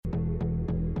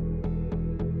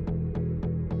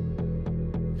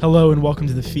Hello and welcome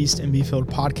to the Feast and Be Filled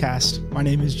podcast. My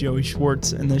name is Joey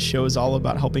Schwartz, and this show is all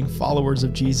about helping followers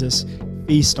of Jesus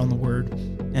feast on the Word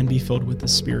and be filled with the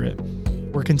Spirit.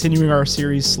 We're continuing our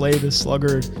series, Slay the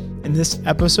Sluggard. In this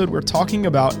episode, we're talking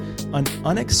about an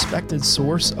unexpected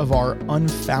source of our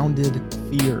unfounded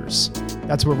fears.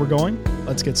 That's where we're going.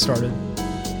 Let's get started.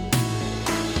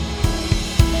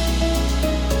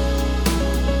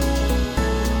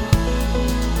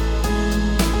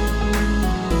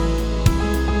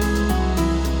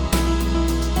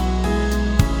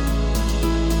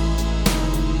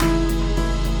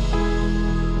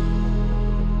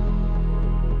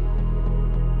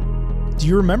 Do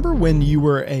you remember when you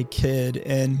were a kid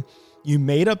and you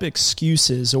made up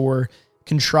excuses or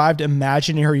contrived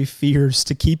imaginary fears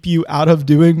to keep you out of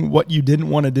doing what you didn't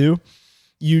want to do?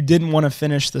 You didn't want to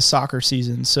finish the soccer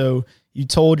season, so you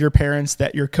told your parents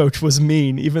that your coach was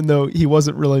mean, even though he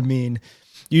wasn't really mean.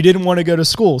 You didn't want to go to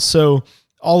school, so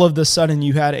all of a sudden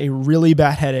you had a really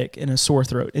bad headache and a sore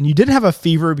throat. And you didn't have a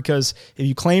fever because if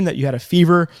you claimed that you had a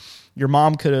fever, your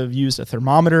mom could have used a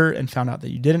thermometer and found out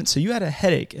that you didn't. So you had a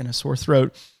headache and a sore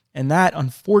throat, and that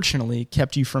unfortunately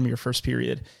kept you from your first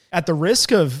period. At the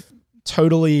risk of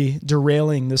totally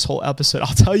derailing this whole episode,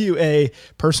 I'll tell you a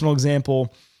personal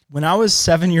example. When I was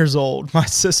 7 years old, my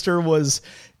sister was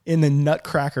in the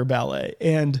Nutcracker Ballet,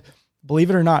 and believe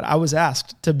it or not, I was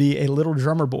asked to be a little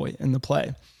drummer boy in the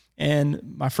play.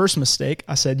 And my first mistake,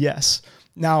 I said yes.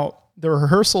 Now, the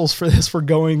rehearsals for this were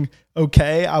going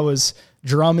okay. I was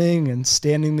drumming and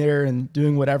standing there and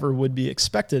doing whatever would be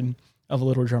expected of a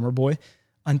little drummer boy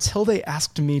until they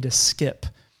asked me to skip.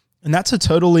 And that's a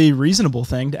totally reasonable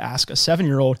thing to ask a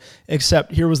 7-year-old,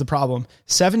 except here was the problem.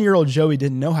 7-year-old Joey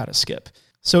didn't know how to skip.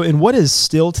 So in what is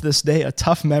still to this day a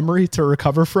tough memory to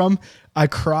recover from, I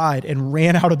cried and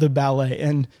ran out of the ballet.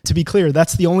 And to be clear,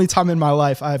 that's the only time in my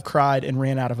life I have cried and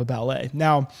ran out of a ballet.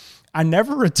 Now, I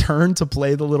never returned to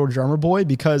play the little drummer boy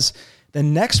because the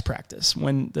next practice,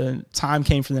 when the time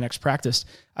came for the next practice,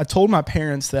 I told my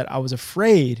parents that I was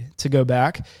afraid to go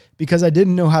back because I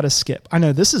didn't know how to skip. I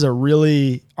know this is a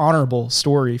really honorable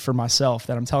story for myself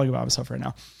that I'm telling about myself right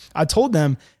now. I told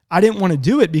them I didn't want to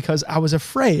do it because I was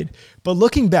afraid. But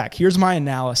looking back, here's my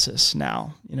analysis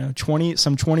now,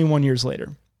 21 years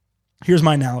later. Here's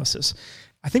my analysis.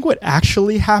 I think what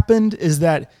actually happened is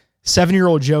that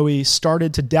 7-year-old Joey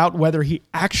started to doubt whether he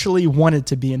actually wanted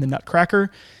to be in the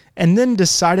Nutcracker, and then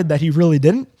decided that he really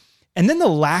didn't. And then the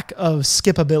lack of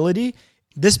skippability,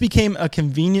 this became a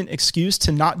convenient excuse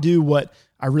to not do what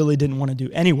I really didn't want to do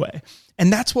anyway.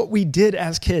 And that's what we did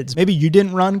as kids. Maybe you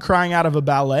didn't run crying out of a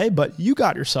ballet, but you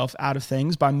got yourself out of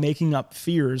things by making up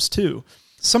fears too.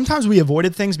 Sometimes we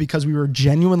avoided things because we were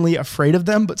genuinely afraid of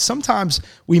them, but sometimes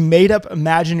we made up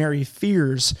imaginary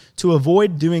fears to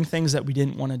avoid doing things that we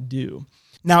didn't want to do.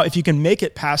 Now, if you can make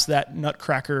it past that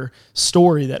Nutcracker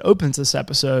story that opens this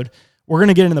episode, we're going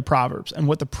to get into the Proverbs. And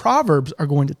what the Proverbs are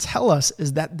going to tell us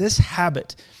is that this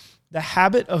habit, the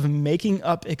habit of making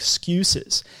up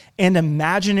excuses and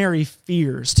imaginary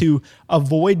fears to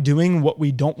avoid doing what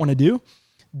we don't want to do,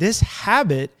 this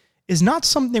habit is not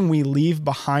something we leave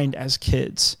behind as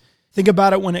kids. Think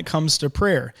about it when it comes to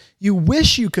prayer. You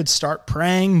wish you could start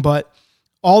praying, but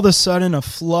all of a sudden, a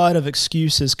flood of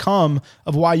excuses come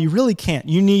of why you really can't.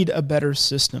 You need a better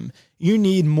system. You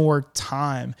need more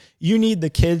time. You need the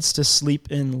kids to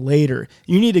sleep in later.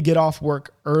 You need to get off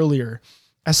work earlier.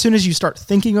 As soon as you start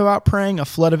thinking about praying, a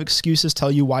flood of excuses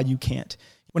tell you why you can't.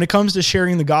 When it comes to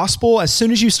sharing the gospel, as soon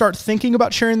as you start thinking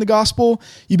about sharing the gospel,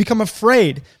 you become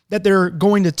afraid that they're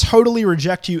going to totally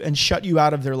reject you and shut you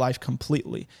out of their life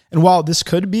completely. And while this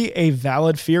could be a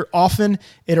valid fear, often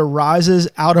it arises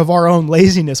out of our own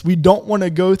laziness. We don't want to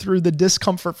go through the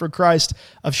discomfort for Christ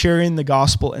of sharing the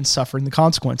gospel and suffering the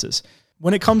consequences.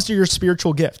 When it comes to your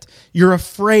spiritual gift, you're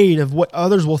afraid of what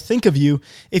others will think of you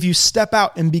if you step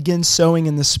out and begin sowing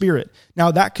in the Spirit.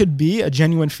 Now, that could be a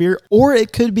genuine fear, or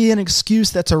it could be an excuse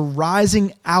that's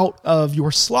arising out of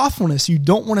your slothfulness. You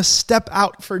don't want to step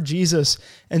out for Jesus,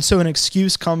 and so an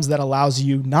excuse comes that allows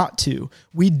you not to.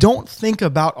 We don't think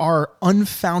about our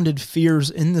unfounded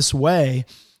fears in this way,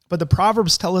 but the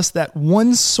Proverbs tell us that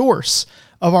one source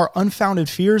of our unfounded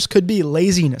fears could be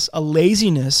laziness, a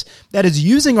laziness that is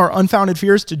using our unfounded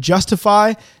fears to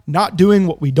justify not doing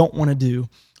what we don't want to do.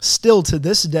 Still, to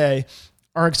this day,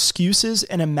 our excuses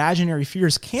and imaginary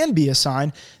fears can be a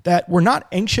sign that we're not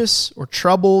anxious or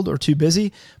troubled or too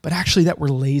busy, but actually that we're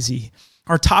lazy.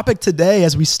 Our topic today,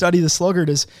 as we study the sluggard,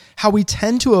 is how we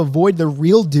tend to avoid the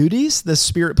real duties the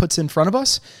Spirit puts in front of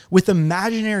us with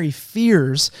imaginary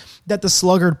fears that the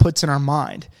sluggard puts in our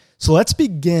mind. So let's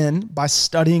begin by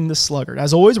studying the sluggard.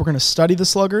 As always, we're going to study the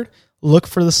sluggard, look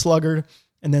for the sluggard,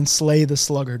 and then slay the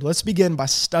sluggard. Let's begin by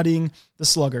studying the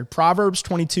sluggard. Proverbs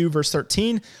 22, verse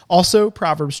 13. Also,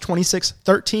 Proverbs 26,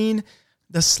 13.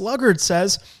 The sluggard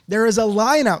says, there is a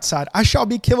lion outside. I shall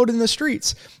be killed in the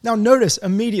streets. Now notice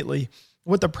immediately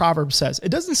what the proverb says. It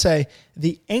doesn't say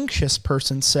the anxious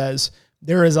person says,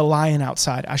 there is a lion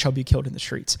outside. I shall be killed in the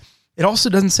streets. It also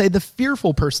doesn't say the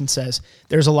fearful person says,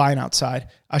 there's a lion outside.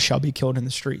 I shall be killed in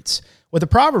the streets. What the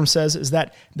proverb says is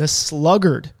that the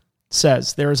sluggard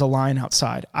says, there is a lion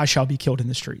outside. I shall be killed in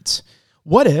the streets.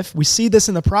 What if we see this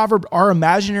in the proverb, our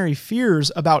imaginary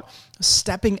fears about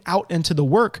stepping out into the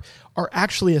work are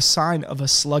actually a sign of a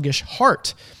sluggish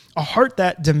heart, a heart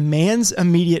that demands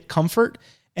immediate comfort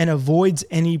and avoids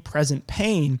any present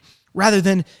pain, rather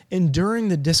than enduring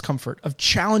the discomfort of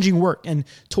challenging work and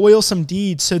toilsome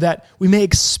deeds so that we may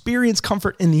experience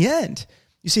comfort in the end.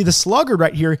 You see, the sluggard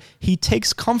right here, he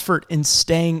takes comfort in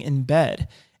staying in bed.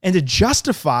 And to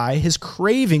justify his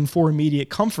craving for immediate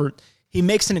comfort, he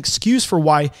makes an excuse for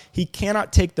why he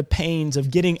cannot take the pains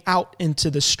of getting out into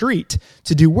the street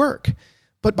to do work.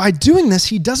 But by doing this,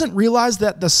 he doesn't realize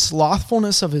that the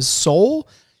slothfulness of his soul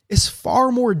is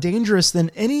far more dangerous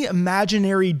than any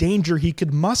imaginary danger he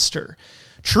could muster.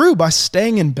 True, by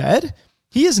staying in bed,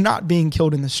 he is not being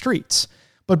killed in the streets.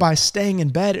 But by staying in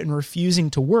bed and refusing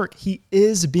to work, he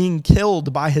is being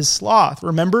killed by his sloth.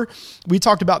 Remember, we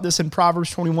talked about this in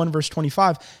Proverbs 21, verse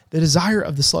 25. The desire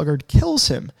of the sluggard kills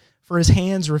him, for his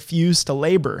hands refuse to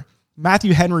labor.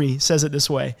 Matthew Henry says it this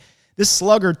way: this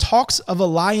sluggard talks of a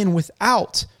lion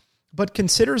without, but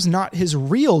considers not his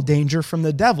real danger from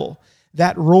the devil,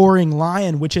 that roaring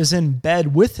lion which is in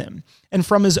bed with him, and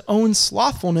from his own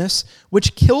slothfulness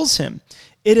which kills him.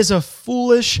 It is a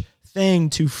foolish thing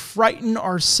to frighten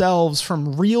ourselves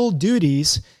from real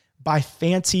duties by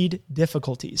fancied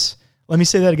difficulties. Let me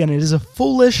say that again. It is a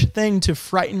foolish thing to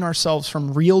frighten ourselves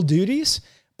from real duties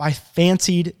by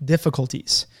fancied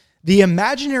difficulties. The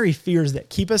imaginary fears that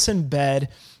keep us in bed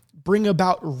bring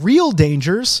about real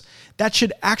dangers that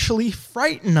should actually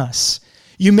frighten us.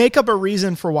 You make up a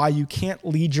reason for why you can't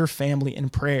lead your family in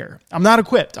prayer. I'm not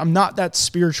equipped. I'm not that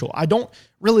spiritual. I don't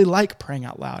really like praying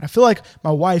out loud. I feel like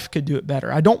my wife could do it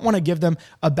better. I don't want to give them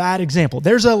a bad example.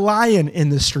 There's a lion in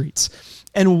the streets.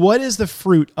 And what is the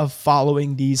fruit of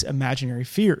following these imaginary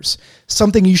fears?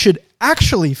 Something you should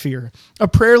actually fear: a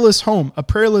prayerless home, a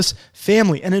prayerless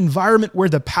family, an environment where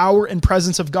the power and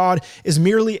presence of God is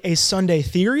merely a Sunday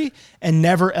theory and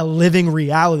never a living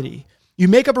reality. You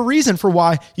make up a reason for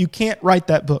why you can't write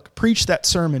that book, preach that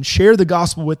sermon, share the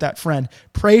gospel with that friend,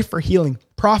 pray for healing,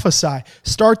 prophesy,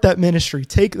 start that ministry,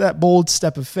 take that bold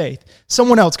step of faith.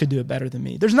 Someone else could do it better than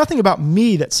me. There's nothing about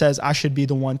me that says I should be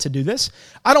the one to do this.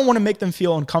 I don't want to make them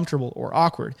feel uncomfortable or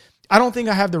awkward. I don't think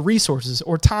I have the resources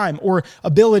or time or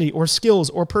ability or skills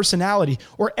or personality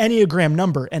or Enneagram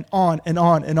number, and on and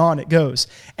on and on it goes.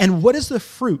 And what is the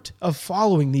fruit of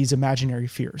following these imaginary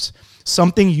fears?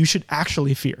 Something you should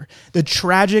actually fear: the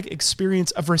tragic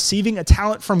experience of receiving a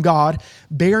talent from God,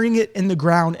 burying it in the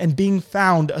ground, and being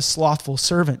found a slothful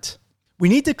servant. We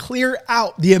need to clear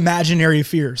out the imaginary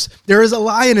fears. There is a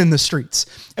lion in the streets,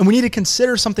 and we need to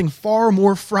consider something far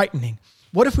more frightening.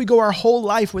 What if we go our whole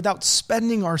life without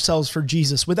spending ourselves for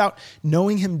Jesus, without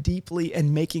knowing him deeply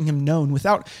and making him known,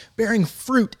 without bearing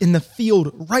fruit in the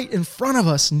field right in front of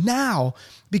us now?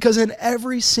 Because in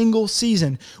every single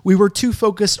season, we were too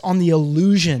focused on the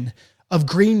illusion of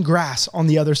green grass on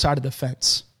the other side of the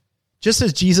fence. Just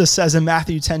as Jesus says in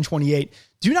Matthew 10:28,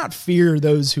 do not fear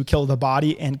those who kill the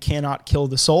body and cannot kill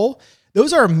the soul.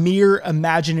 Those are mere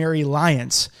imaginary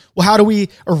lions. Well, how do we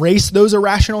erase those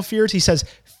irrational fears? He says,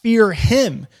 fear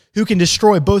him who can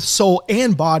destroy both soul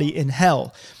and body in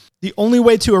hell. The only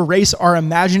way to erase our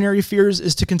imaginary fears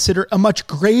is to consider a much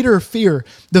greater fear,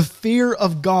 the fear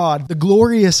of God, the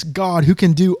glorious God who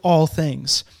can do all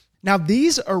things. Now,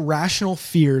 these irrational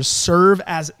fears serve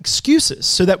as excuses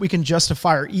so that we can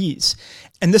justify our ease.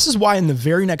 And this is why in the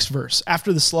very next verse,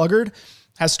 after the sluggard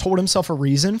has told himself a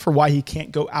reason for why he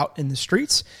can't go out in the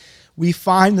streets, we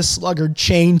find the sluggard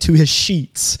chained to his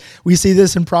sheets. We see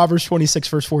this in Proverbs 26,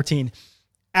 verse 14.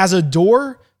 As a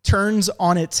door turns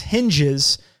on its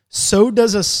hinges, so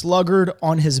does a sluggard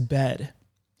on his bed.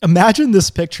 Imagine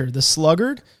this picture: the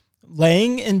sluggard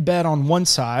laying in bed on one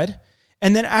side,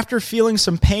 and then after feeling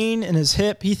some pain in his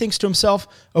hip, he thinks to himself,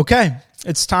 okay,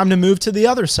 it's time to move to the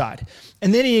other side.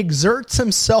 And then he exerts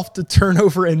himself to turn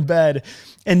over in bed.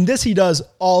 And this he does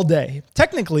all day.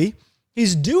 Technically,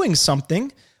 he's doing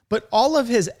something, but all of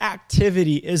his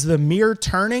activity is the mere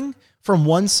turning from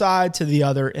one side to the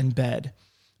other in bed.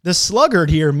 The sluggard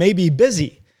here may be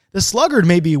busy. The sluggard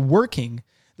may be working,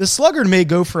 The sluggard may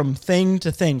go from thing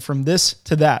to thing, from this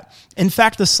to that. In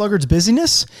fact, the sluggard's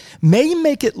busyness may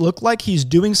make it look like he's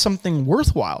doing something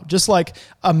worthwhile, just like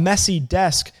a messy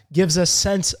desk gives a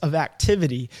sense of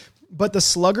activity. But the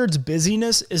sluggard's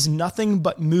busyness is nothing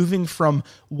but moving from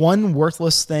one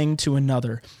worthless thing to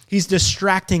another. He's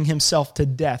distracting himself to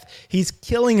death. He's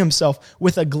killing himself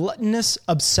with a gluttonous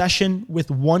obsession with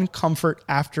one comfort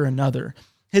after another.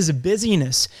 His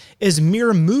busyness is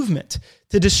mere movement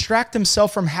to distract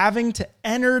himself from having to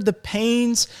enter the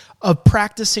pains of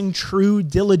practicing true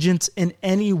diligence in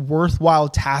any worthwhile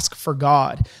task for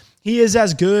God. He is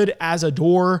as good as a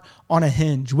door on a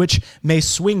hinge, which may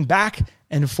swing back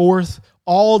and forth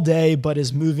all day, but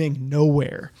is moving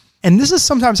nowhere. And this is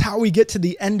sometimes how we get to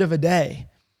the end of a day,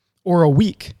 or a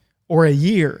week, or a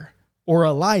year, or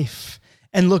a life,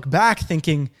 and look back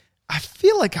thinking, I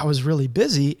feel like I was really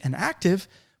busy and active,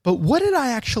 but what did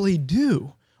I actually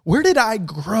do? Where did I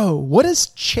grow? What has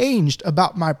changed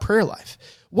about my prayer life?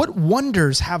 What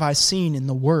wonders have I seen in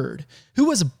the Word? Who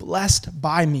was blessed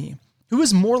by me? Who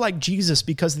is more like Jesus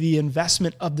because of the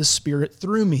investment of the Spirit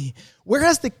through me? Where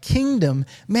has the kingdom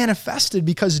manifested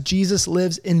because Jesus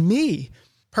lives in me?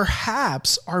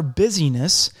 Perhaps our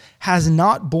busyness has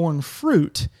not borne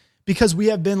fruit because we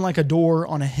have been like a door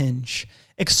on a hinge,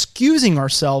 excusing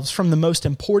ourselves from the most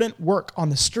important work on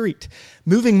the street,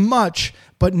 moving much,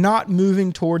 but not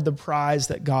moving toward the prize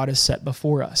that God has set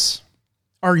before us.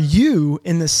 Are you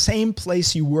in the same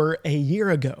place you were a year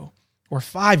ago, or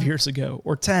 5 years ago,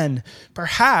 or 10?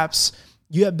 Perhaps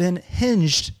you have been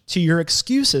hinged to your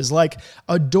excuses, like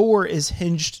a door is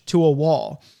hinged to a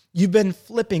wall. You've been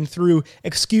flipping through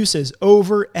excuses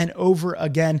over and over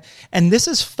again, and this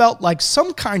has felt like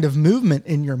some kind of movement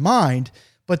in your mind,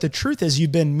 but the truth is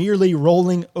you've been merely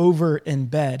rolling over in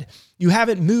bed. You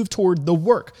haven't moved toward the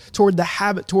work, toward the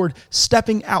habit, toward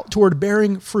stepping out, toward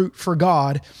bearing fruit for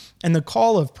God. And the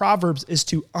call of Proverbs is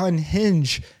to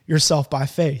unhinge yourself by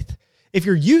faith. If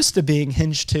you're used to being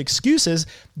hinged to excuses,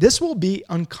 this will be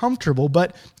uncomfortable,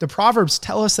 but the Proverbs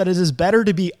tell us that it is better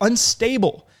to be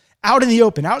unstable, out in the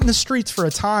open, out in the streets for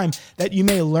a time, that you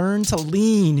may learn to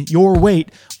lean your weight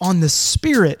on the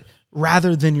Spirit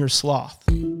rather than your sloth.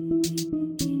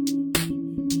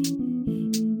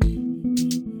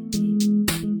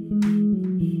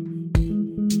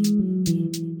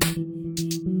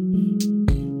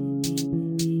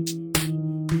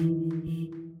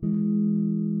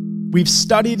 We've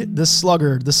studied the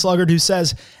sluggard who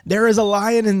says, there is a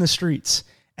lion in the streets.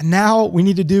 And now we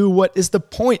need to do what is the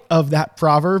point of that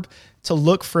proverb, to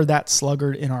look for that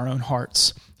sluggard in our own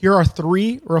hearts. Here are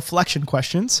 3 reflection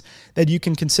questions that you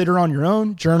can consider on your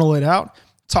own, journal it out,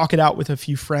 talk it out with a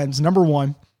few friends. Number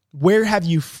 1, where have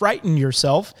you frightened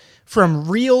yourself from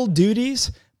real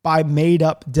duties by made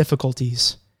up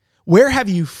difficulties? Where have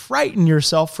you frightened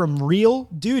yourself from real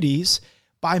duties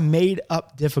by made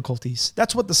up difficulties?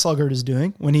 That's what the sluggard is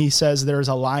doing when he says there's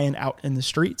a lion out in the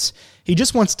streets. He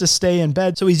just wants to stay in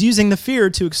bed, so he's using the fear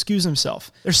to excuse himself.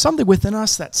 There's something within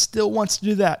us that still wants to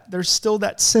do that. There's still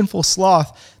that sinful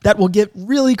sloth that will get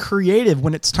really creative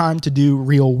when it's time to do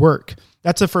real work.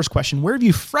 That's the first question. Where have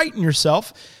you frightened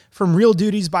yourself from real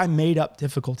duties by made up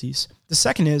difficulties? The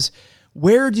second is,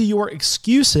 where do your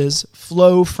excuses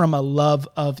flow from a love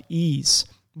of ease?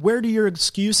 Where do your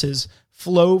excuses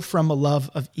flow from a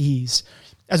love of ease?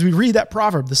 As we read that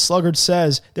proverb, the sluggard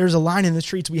says, there's a lion in the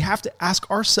streets. We have to ask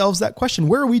ourselves that question.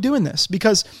 Where are we doing this?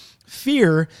 Because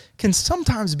fear can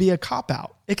sometimes be a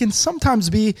cop-out. It can sometimes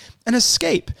be an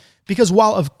escape. Because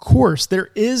while, of course, there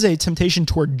is a temptation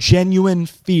toward genuine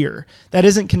fear that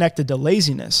isn't connected to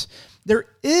laziness,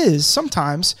 there's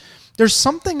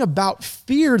something about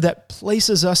fear that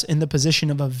places us in the position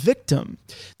of a victim.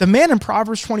 The man in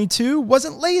Proverbs 22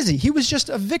 wasn't lazy. He was just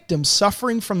a victim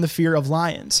suffering from the fear of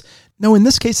lions. No, in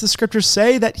this case, the scriptures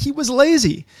say that he was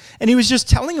lazy, and he was just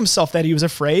telling himself that he was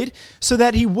afraid so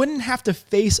that he wouldn't have to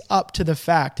face up to the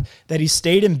fact that he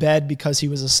stayed in bed because he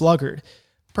was a sluggard.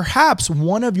 Perhaps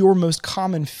one of your most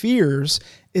common fears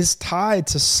is tied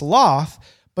to sloth,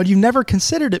 but you've never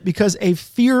considered it because a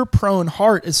fear-prone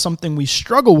heart is something we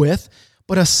struggle with,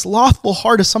 but a slothful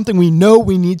heart is something we know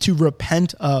we need to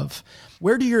repent of.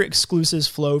 Where do your excuses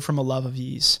flow from a love of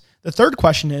ease? The third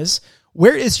question is,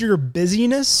 where is your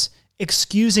busyness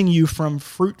excusing you from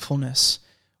fruitfulness?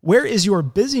 Where is your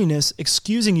busyness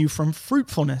excusing you from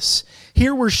fruitfulness?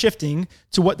 Here we're shifting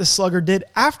to what the sluggard did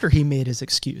after he made his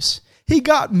excuse. He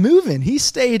got moving. He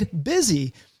stayed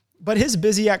busy. But his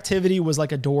busy activity was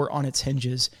like a door on its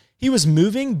hinges. He was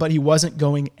moving, but he wasn't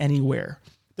going anywhere.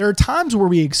 There are times where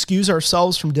we excuse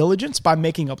ourselves from diligence by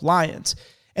making up lions.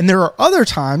 And there are other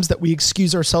times that we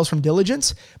excuse ourselves from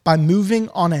diligence by moving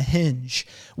on a hinge.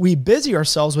 We busy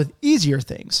ourselves with easier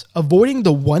things, avoiding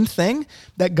the one thing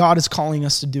that God is calling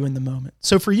us to do in the moment.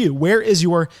 So for you, where is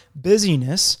your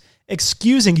busyness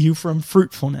excusing you from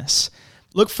fruitfulness?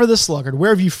 Look for the sluggard.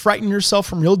 Where have you frightened yourself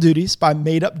from real duties by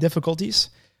made-up difficulties?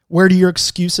 Where do your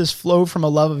excuses flow from a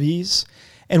love of ease?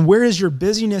 And where is your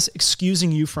busyness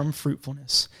excusing you from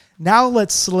fruitfulness? Now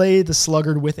let's slay the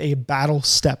sluggard with a battle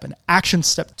step, an action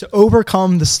step to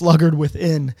overcome the sluggard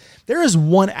within. There is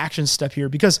one action step here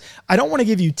because I don't want to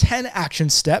give you 10 action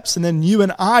steps and then you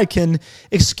and I can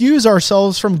excuse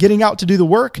ourselves from getting out to do the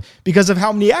work because of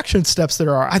how many action steps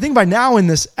there are. I think by now in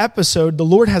this episode, the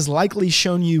Lord has likely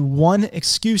shown you one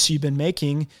excuse you've been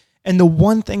making and the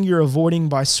one thing you're avoiding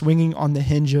by swinging on the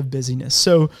hinge of busyness.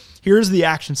 So here's the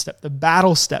action step, the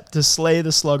battle step to slay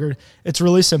the sluggard. It's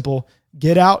really simple.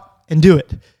 Get out and do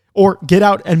it, or get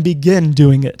out and begin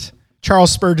doing it.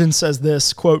 Charles Spurgeon says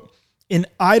this, quote, "In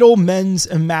idle men's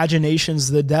imaginations,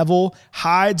 the devil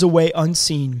hides away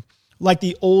unseen, like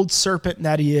the old serpent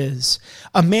that he is.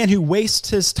 A man who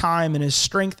wastes his time and his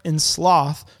strength in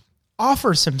sloth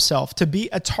offers himself to be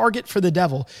a target for the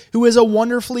devil, who is a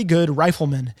wonderfully good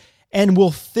rifleman and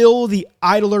will fill the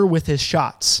idler with his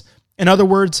shots." In other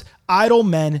words, idle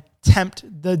men tempt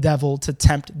the devil to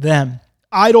tempt them.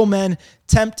 Idle men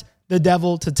tempt the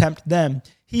devil to tempt them.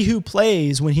 He who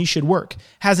plays when he should work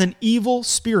has an evil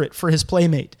spirit for his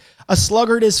playmate. A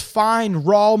sluggard is fine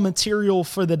raw material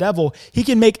for the devil. He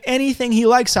can make anything he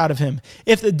likes out of him.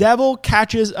 If the devil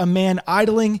catches a man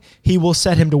idling, he will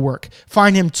set him to work,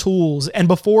 find him tools, and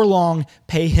before long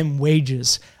pay him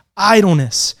wages.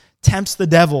 Idleness tempts the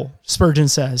devil, Spurgeon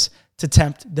says, to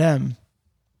tempt them.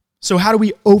 So how do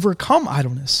we overcome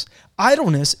idleness?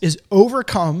 Idleness is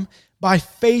overcome by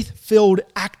faith-filled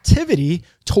activity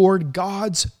toward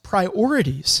God's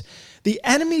priorities. The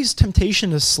enemy's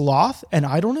temptation to sloth and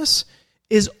idleness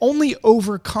is only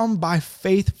overcome by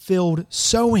faith-filled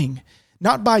sowing,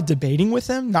 not by debating with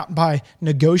him, not by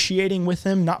negotiating with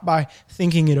him, not by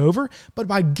thinking it over, but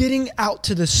by getting out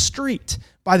to the street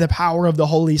by the power of the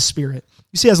Holy Spirit.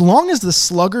 You see, as long as the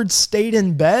sluggard stayed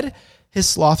in bed, his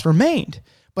sloth remained.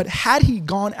 But had he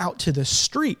gone out to the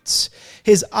streets,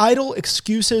 his idle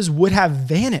excuses would have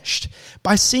vanished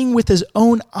by seeing with his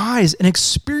own eyes and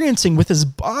experiencing with his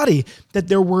body that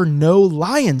there were no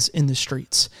lions in the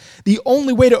streets. The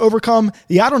only way to overcome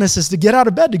the idleness is to get out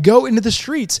of bed, to go into the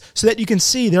streets so that you can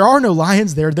see there are no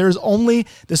lions there. There's only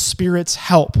the Spirit's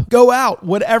help. Go out.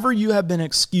 Whatever you have been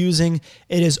excusing,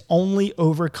 it is only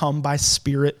overcome by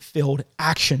Spirit-filled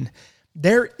action.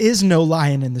 There is no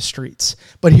lion in the streets.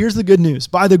 But here's the good news.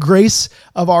 By the grace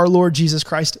of our Lord Jesus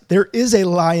Christ, there is a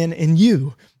lion in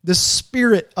you. The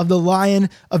Spirit of the Lion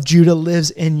of Judah lives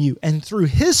in you. And through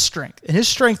his strength, and his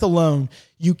strength alone,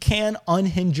 you can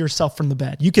unhinge yourself from the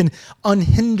bed. You can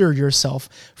unhinder yourself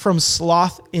from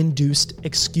sloth-induced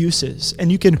excuses. And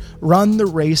you can run the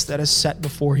race that is set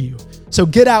before you. So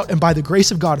get out and by the grace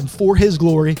of God and for his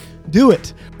glory, do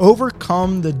it.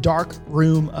 Overcome the dark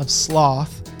room of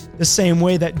sloth the same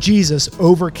way that Jesus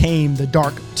overcame the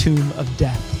dark tomb of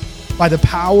death. By the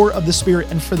power of the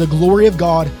Spirit and for the glory of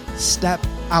God, step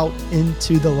out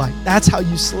into the light. That's how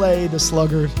you slay the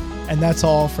sluggard, and that's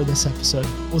all for this episode.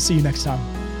 We'll see you next time.